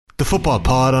The Football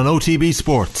Pod on OTB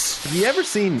Sports. Have you ever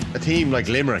seen a team like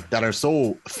Limerick that are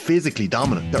so physically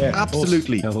dominant? They're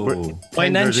absolutely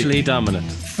financially dominant.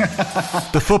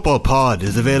 The Football Pod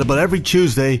is available every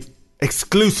Tuesday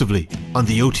exclusively on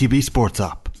the OTB Sports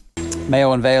app.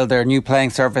 Mayo unveiled their new playing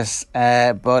surface,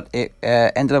 but it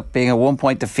ended up being a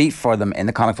 1-point defeat for them in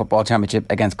the Connacht Football Championship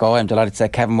against Galway. I'm delighted to say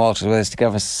Kevin Walsh is with us to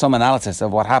give us some analysis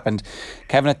of what happened.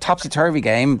 Kevin, a topsy-turvy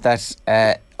game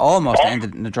that almost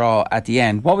ended in a draw at the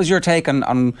end. What was your take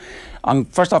on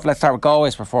first off, let's start with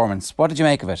Galway's performance. What did you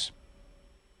make of it?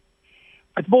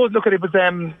 I suppose, look, it was,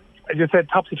 as you said,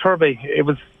 topsy-turvy. It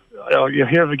was, you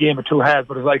hear of a game of two halves,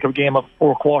 but it was like a game of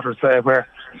four quarters where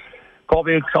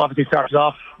Galway obviously started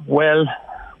off well,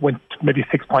 went maybe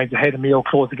 6 points ahead, and Mayo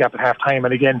closed the gap at half time.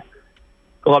 And again,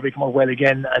 Galway came out well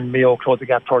again, and Mayo closed the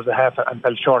gap towards the half and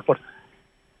fell short. But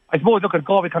I suppose, look, at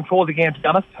Galway controlled the game, to be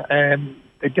honest.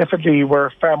 They definitely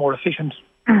were far more efficient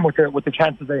with the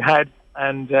chances they had.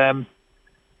 And I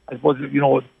suppose,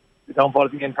 the downfall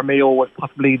at the end for Mayo was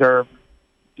possibly their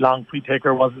long free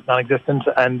taker was non-existent,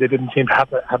 and they didn't seem to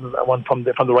have one from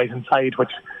the right-hand side,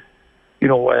 which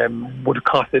would have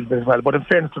cost a little bit as well. But in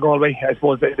fairness to Galway, I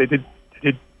suppose they did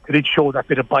show that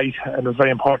bit of bite, and it was very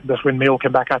important that when Mayo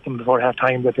came back at them before half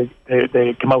time that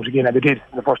they came out again, and they did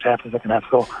in the first half and the second half.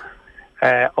 So,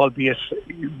 albeit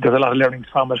there's a lot of learnings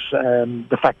from it,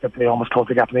 the fact that they almost closed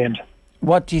the gap in the end.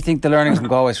 What do you think the learnings from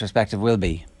Galway's perspective will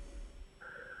be?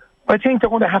 I think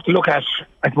they're going to have to look at,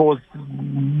 I suppose,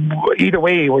 either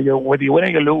way, whether you win or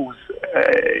you lose,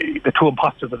 the two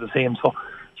imposters are the same. So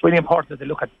it's really important that they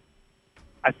look at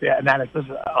the analysis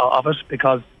of it,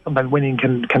 because sometimes winning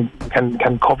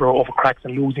can cover over cracks,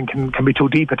 and losing can be too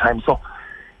deep at times. So,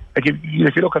 like if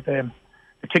you look at the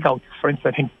kickouts, for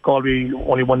instance, I think Galway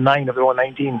only won 9 of their own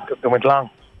 19 that went long,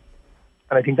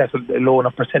 and I think that's a low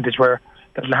enough percentage where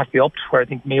that'll have to be upped. Where I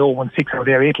think Mayo won 6 of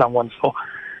their 8 long ones, so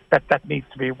that needs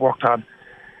to be worked on.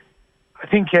 I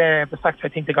think the fact I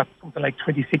think they got something like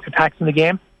 26 attacks in the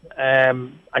game,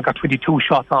 and got 22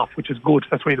 shots off, which is good.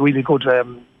 That's really good.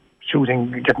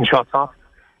 Shooting, getting shots off.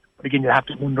 But again, you have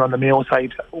to wonder on the Mayo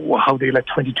side how they let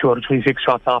 22 out of 26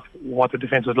 shots off, what the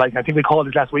defence was like. And I think we called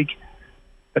it last week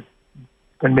that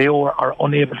when Mayo are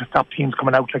unable to stop teams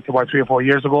coming out like they were 3 or 4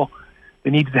 years ago,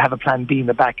 they needed to have a plan B in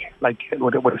the back, like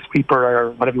with a sweeper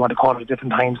or whatever you want to call it at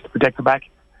different times to protect the back.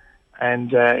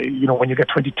 And, when you get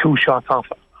 22 shots off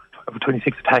of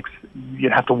 26 attacks,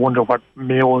 you'd have to wonder what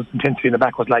Mayo's intensity in the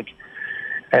back was like.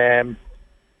 I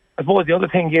suppose the other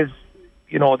thing is,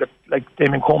 that like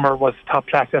Damien Comer was top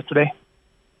class yesterday,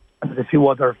 and there's a few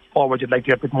other forwards you'd like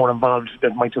to get a bit more involved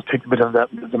that might just take a bit of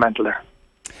the mantle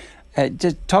there.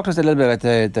 Just talk to us a little bit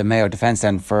about the Mayo defence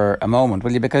then for a moment,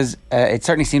 will you? Because it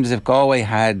certainly seems as if Galway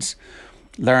had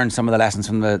learned some of the lessons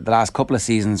from the last couple of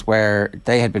seasons, where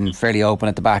they had been fairly open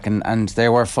at the back, and they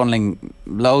were funneling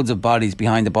loads of bodies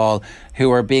behind the ball who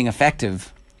were being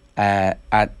effective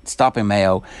at stopping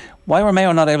Mayo. Why were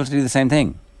Mayo not able to do the same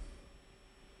thing?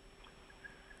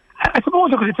 I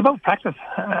suppose it's about practice,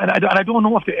 and I don't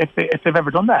know if they've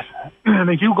ever done that. And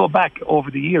if you go back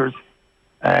over the years,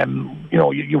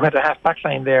 you had a half back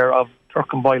line there of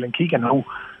Durcan, Boyle and Keegan, who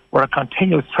were a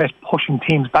continuous threat pushing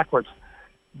teams backwards.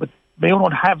 But Mayo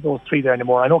don't have those three there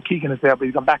anymore. I know Keegan is there, but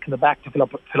he's gone back in the back to fill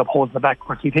up holes in the back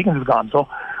where Keith Higgins is gone. So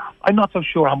I'm not so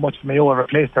sure how much Mayo have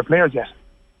replaced their players yet.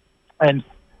 And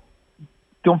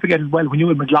don't forget as well, when you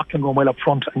had McLaughlin going well up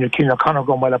front, and you're Kieran O'Connor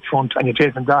going well up front, and you're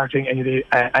Jason Darting, and you're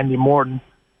Andy Morden,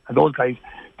 and those guys,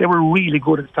 they were really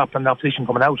good at stopping the opposition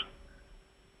coming out.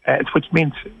 Which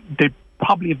means they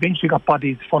probably eventually got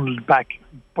bodies funneled back,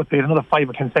 but they had another 5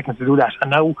 or 10 seconds to do that.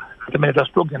 And now, at the minute, they're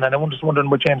struggling, and I'm just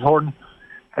wondering with James Horton,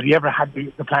 had he ever had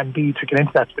the plan B to get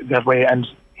into that way? And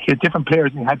he had different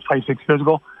players than he had 5-6 years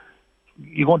ago.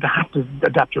 You're going to have to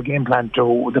adapt your game plan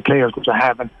to the players which I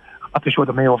have, and I'm not too sure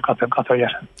the Mayo have got there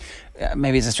yet.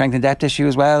 Maybe it's a strength and depth issue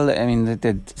as well. I mean,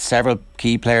 the several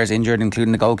key players injured,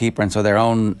 including the goalkeeper, and so their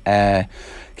own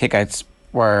kickouts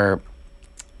were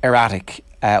erratic.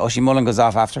 Oisin Mullen goes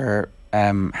off after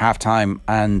half time,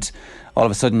 and all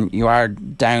of a sudden you are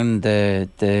down the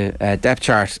depth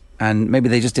chart, and maybe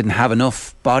they just didn't have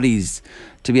enough bodies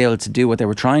to be able to do what they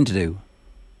were trying to do.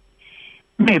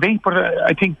 Maybe, but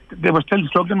I think they were still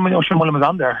struggling when Oisin Mullen was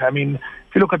on there. I mean,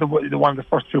 if you look at the one of the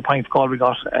first 2 points call we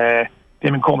got,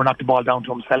 Damien Comer knocked the ball down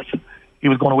to himself. He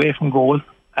was going away from goal.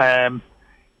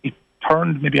 He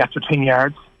turned maybe after 10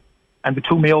 yards, and the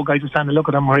 2 Mayo guys were standing to look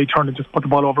at him, where he turned and just put the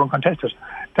ball over uncontested.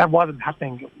 That wasn't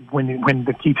happening when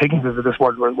the key Higginses of this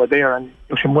world were there, and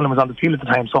Oisin Mullen was on the field at the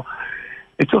time. So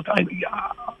it's just,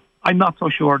 I'm not so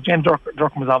sure. James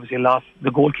Durcan was obviously a loss. The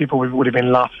goalkeeper would have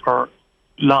been lost for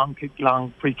long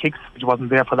free kicks, which wasn't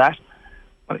there for that.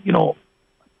 But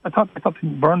I thought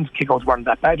Burns' kickouts weren't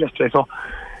that bad yesterday. So,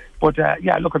 but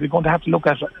look, they're going to have to look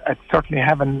at certainly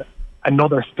having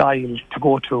another style to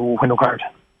go to when required.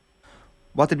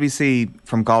 What did we see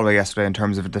from Galway yesterday in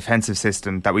terms of a defensive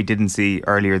system that we didn't see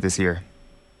earlier this year?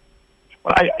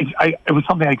 Well, it was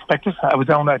something I expected. I was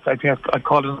down. I think I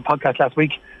called it on the podcast last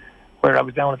week, where I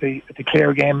was down at the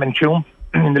Clare game in Tuam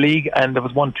in the league, and there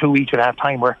was 1-2 each at half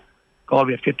time, where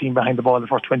Galway had 15 behind the ball the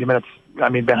first 20 minutes. I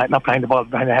mean, not behind the ball,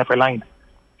 behind the halfway line.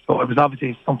 So it was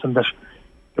obviously something that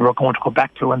they were going to go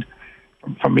back to. And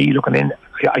for me, looking in,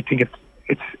 I think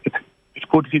it's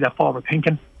good to see that forward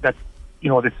thinking. That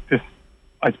this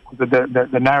I suppose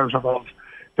the narrative of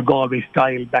the Galway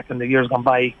style back in the years gone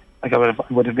by. Like I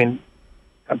would have been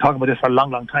talking about this for a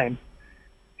long time.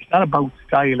 It's not about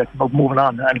style, it's about moving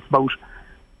on, and it's about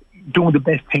doing the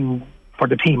best thing for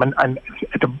the team. And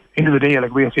at the end of the day,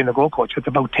 like we have seen the goal coach, it's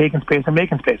about taking space and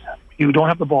making space. You don't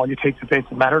have the ball, you take the space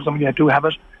that matters, and when you do have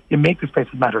it, you make the space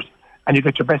that matters, and you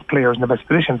get your best players in the best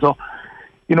position. So,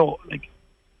 like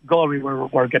Galway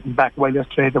were getting back well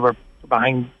yesterday. They were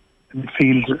behind in the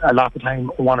midfield a lot of the time,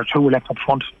 1 or 2 left up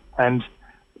front, and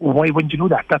why wouldn't you do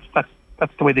that?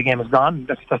 That's the way the game has gone.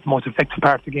 That's the most effective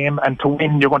part of the game. And to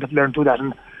win, you're going to have to learn to do that.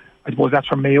 And I suppose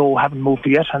that's where Mayo haven't moved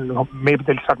yet, and maybe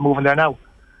they'll start moving there now.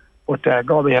 But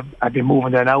Galway have been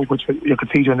moving there now, which you could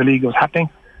see during the league was happening.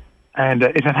 And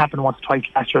it had happened once or twice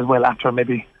last year as well, after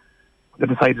maybe they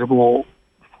decided to go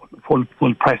full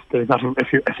press. They got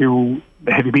a few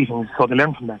heavy beatings, so they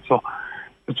learned from that. So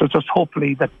it's just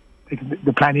hopefully that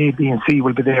the plan A, B and C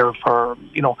will be there for,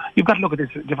 you've got to look at this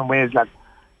different ways, like,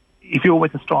 if you're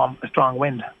with a strong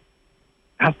wind, it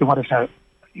has to be what it's now.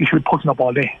 You should be pushing up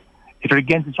all day. If you're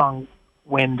against a strong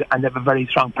wind and they have a very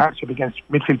strong partnership against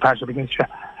midfield partnership against you,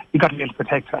 you've got to be able to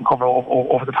protect and cover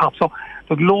over the top. So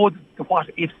there's loads of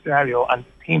what if scenario, and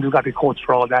teams have got to be coached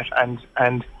for all that,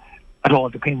 and it all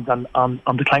depends on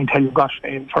the clientele you've got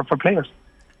for players.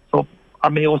 So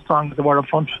are Mayo strong as they were up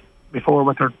front before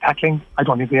with their tackling? I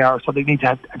don't think they are, so they need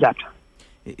to adapt.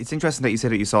 It's interesting that you said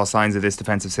that you saw signs of this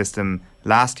defensive system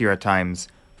last year at times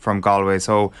from Galway.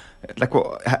 So,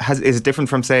 is it different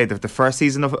from, say, the first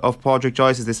season of Padraig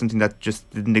Joyce? Is this something that just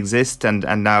didn't exist,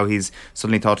 and now he's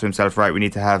suddenly thought to himself, right, we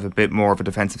need to have a bit more of a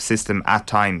defensive system at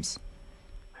times?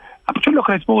 But look,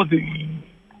 I suppose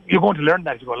you're going to learn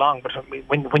that as you go along. But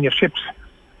when you've shipped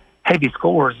heavy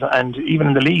scores, and even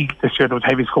in the league this year there was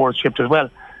heavy scores shipped as well,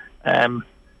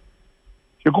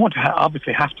 you're going to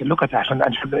obviously have to look at that, and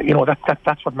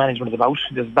that's what management is about.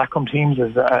 There's backroom teams,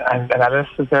 there's and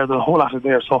analysis there. There's a whole lot of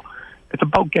there. So it's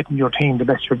about getting your team the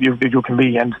best you can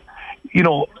be, and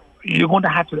you're going to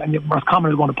have to. And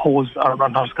Roscommon is going to pose, or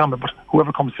not Roscommon, but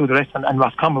whoever comes through the rest, and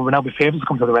Roscommon will now be favourites to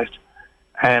come through the rest.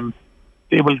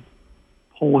 They will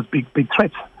pose big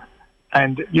threats,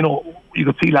 and you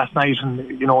could see last night, and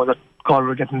that Galway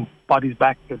were getting bodies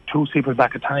back, the 2 sleepers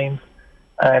back at times,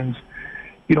 and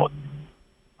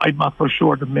I'm not so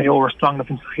sure that Mayo were strong enough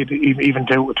inside even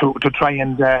to try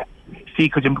and see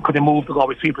could they move the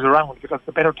Galway sweepers around, because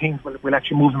the better teams will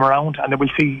actually move them around, and they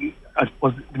will see, I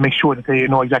suppose, to make sure that they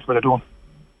know exactly what they're doing.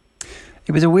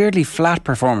 It was a weirdly flat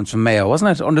performance from Mayo,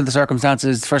 wasn't it? Under the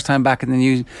circumstances, first time back in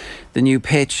the new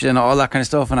pitch and all that kind of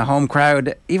stuff, and a home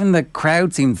crowd. Even the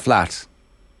crowd seemed flat.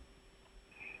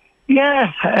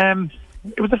 Yeah,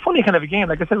 it was a funny kind of a game.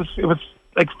 Like I said, it was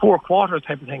like 4 quarters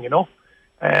type of thing,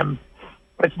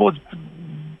 I suppose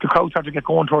the crowd started to get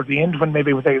going towards the end when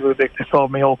maybe they saw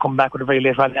Mayo come back with a very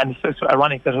late rally, and it's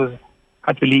ironic that it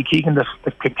had to be Lee Keegan that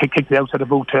kicked it outside the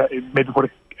boot to maybe put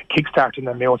a kickstart in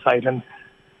the Mayo side, and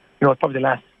it's probably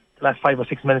the last 5 or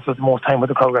 6 minutes was the most time where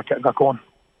the crowd got going.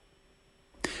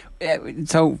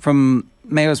 So from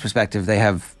Mayo's perspective, they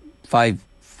have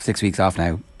 5-6 weeks off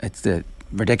now. It's the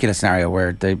ridiculous scenario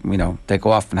where they go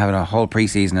off and have a whole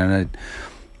pre-season and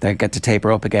they get to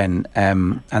taper up again,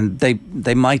 and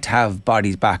they might have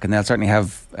bodies back, and they'll certainly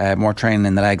have more training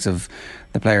in the legs of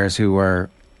the players who were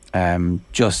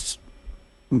just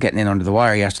getting in under the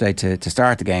wire yesterday to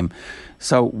start the game.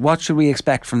 So what should we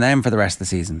expect from them for the rest of the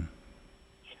season?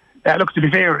 Look, to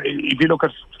be fair, if you look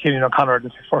at Killian O'Connor,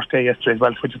 this is his first day yesterday as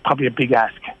well, which is probably a big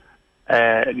ask.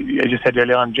 As you said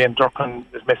earlier on, James Durkin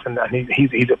is missing, and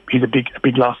he's a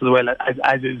big loss as well,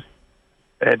 as is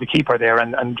the keeper there,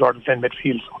 and Jordan Flynn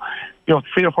midfield. So,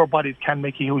 3 or 4 bodies can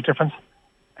make a huge difference.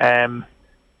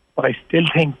 But I still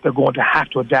think they're going to have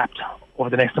to adapt over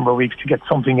the next number of weeks to get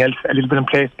something else a little bit in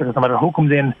place, because no matter who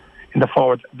comes in the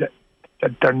forwards,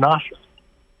 they're not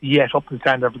yet up to the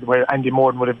standard where Andy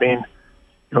Morden would have been.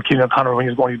 Killian O'Connor when he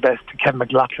was going his best. Kevin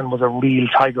McLaughlin was a real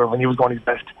tiger when he was going his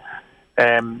best.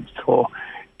 So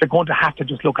they're going to have to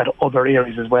just look at other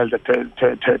areas as well that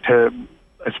to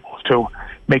I suppose to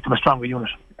make them a stronger unit,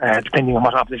 depending on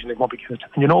what opposition they won't be against.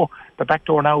 And the back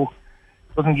door now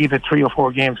doesn't give it 3 or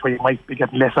 4 games where you might be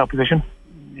getting less opposition.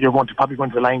 You're going to probably go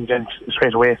into the line then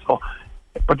straight away. So,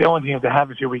 but the only thing is they have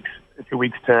a few weeks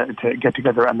to get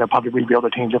together, and there probably will be other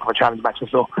teams looking for challenge matches.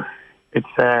 So it's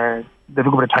they've a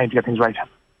good bit of time to get things right.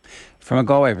 From a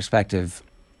Galway perspective,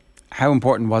 how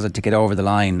important was it to get over the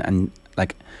line? And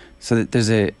so that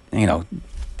there's a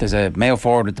Mayo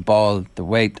forward with the ball, the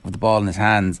weight of the ball in his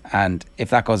hands, and if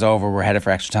that goes over, we're headed for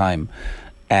extra time.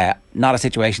 Not a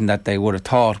situation that they would have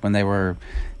thought when they were,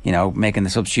 making the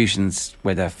substitutions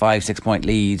with a 5-6 point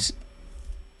lead,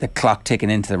 the clock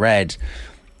ticking into the red.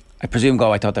 I presume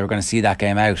Galway thought they were going to see that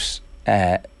game out.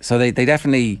 So they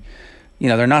definitely,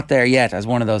 they're not there yet as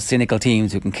one of those cynical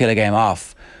teams who can kill a game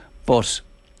off. But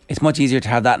it's much easier to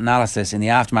have that analysis in the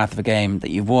aftermath of a game that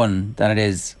you've won than it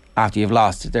is after you've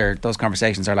lost. Those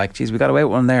conversations are like, geez, we got away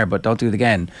with one there, but don't do it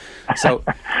again. So,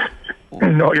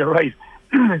 no, you're right.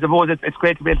 I suppose it's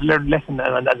great to be able to learn a lesson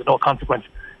and there's no consequence.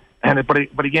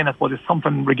 But again, I suppose it's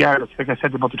something regardless. Like I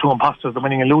said about the 2 imposters, the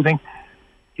winning and losing,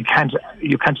 you can't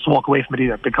just walk away from it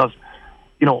either, because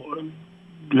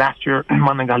last year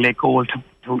Monaghan got a late goal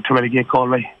to relegate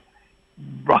Galway.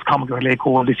 Roscommon got a late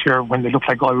goal this year when they looked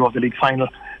like Galway were the league final,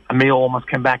 and Mayo almost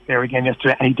came back there again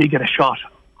yesterday, and he did get a shot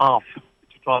off to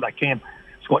draw that game.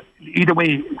 So either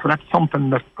way, that's something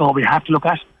that Galway have to look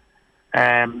at.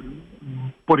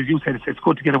 But as you said, it's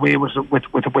good to get away with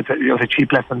a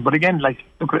cheap lesson. But again, look,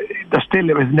 there's still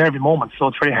nervy moments, so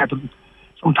it's very hard to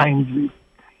sometimes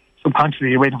subconsciously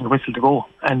you're waiting for the whistle to go.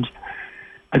 And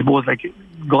I suppose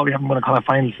Galway haven't won a Connacht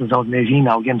final since 2018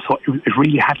 now again, so it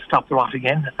really had to stop the rot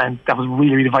again, and that was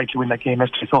really, really vital to win that game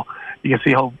yesterday. So you can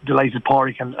see how delighted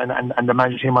Pádraig and the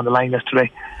manager team on the line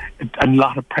yesterday. A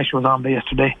lot of pressure was on there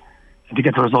yesterday, and to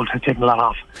get the result has taken a lot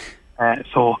off.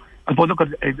 So I suppose look at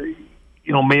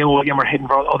Mayo again were heading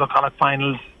for other Connacht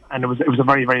finals, and it was a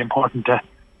very, very important to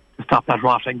stop that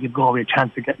rot and give Galway a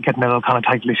chance to get another Connacht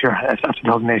title this year after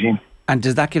 2018. And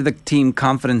does that give the team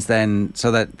confidence then,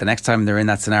 so that the next time they're in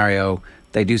that scenario,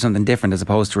 they do something different as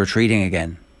opposed to retreating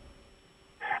again?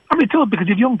 I mean, it does, because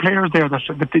you have young players there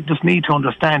that they just need to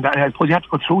understand. And I suppose you have to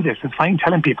go through this. It's fine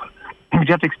telling people, but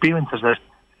you have to experience it.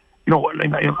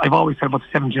 I've always said about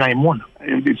the 79-1.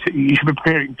 You should be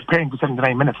preparing for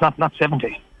 79 minutes, not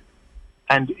 70.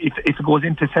 And if it goes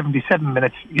into 77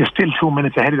 minutes, you're still 2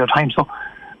 minutes ahead of your time. So,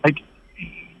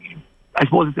 I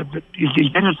suppose you'll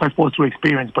get it, through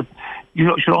experience, but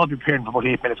you should all be preparing for about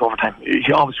 8 minutes overtime.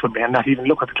 You always should be, and not even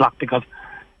look at the clock, because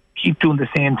keep doing the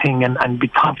same thing and be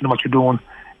confident in what you're doing,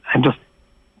 and just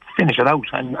finish it out,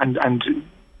 and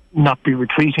not be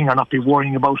retreating or not be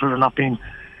worrying about it or not being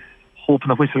hoping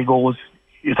the whistle goes.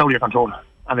 It's out of your control,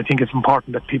 and I think it's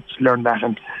important that people learn that,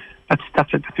 and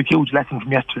that's a huge lesson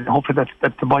from yesterday. Hopefully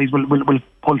that the boys will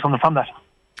pull something from that.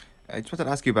 I just wanted to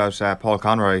ask you about Paul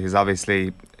Conroy, who's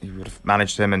obviously, you would have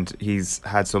managed him, and he's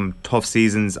had some tough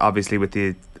seasons, obviously with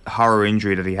the horror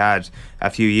injury that he had a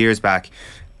few years back.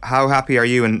 How happy are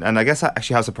you, and I guess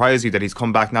actually how surprised you that he's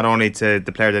come back not only to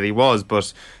the player that he was,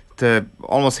 but to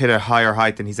almost hit a higher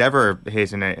height than he's ever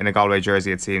hit in a Galway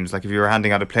jersey, it seems. Like if you were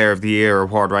handing out a Player of the Year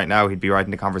award right now, he'd be right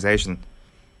in the conversation.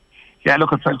 Yeah,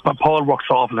 look, Paul works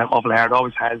awful hard,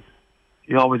 always has.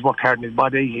 He always worked hard in his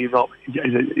body. He's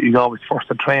always first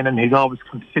at training. He's always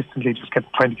consistently just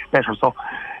trying to get better. So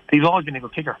he's always been a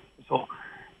good kicker. So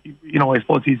I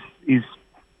suppose he's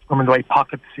from in the right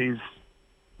pockets. He's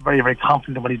very, very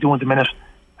confident in what he's doing at the minute.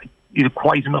 He was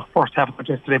quiet enough first half of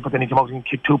yesterday, but then he came out and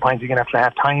kicked 2 points again after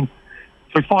half time.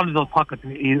 So he's fallen into those pockets,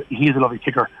 and he is a lovely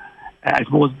kicker. I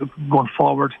suppose going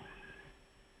forward,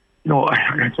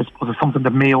 I just suppose it's something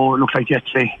that Mayo looked like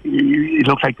yesterday. It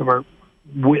looked like they were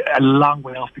a long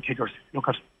way off the kickers. Look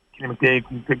at Kenny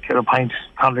McDaig, kicked a pint.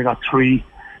 Conley got 3.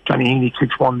 Johnny Heaney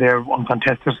kicked 1 there,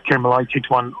 uncontested. Kieran Malloy kicked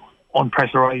 1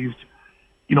 unpressurised.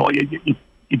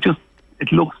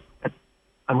 It looks.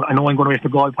 I know I'm going away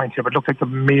from the goal points here, but it looks like the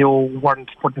Mayo weren't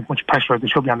putting as much pressure as they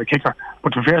should be on the kicker.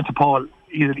 But to be fair to Paul,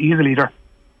 he's a leader,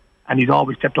 and he's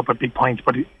always stepped up at big points.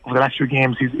 But over the last few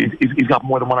games, he's got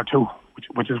more than 1 or 2,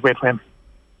 which is great for him.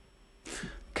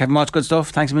 Kevin Walsh, good stuff.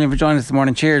 Thanks a million for joining us this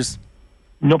morning. Cheers.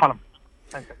 No problem.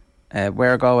 Thanks.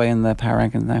 Where are Galway in the power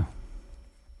rankings now?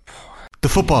 The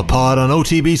Football Pod on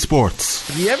OTB Sports.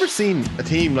 Have you ever seen a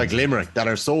team like Limerick that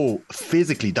are so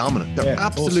physically dominant? They're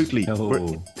absolutely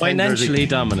financially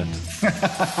dominant.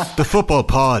 The Football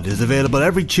Pod is available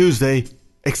every Tuesday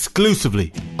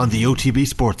exclusively on the OTB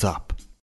Sports app.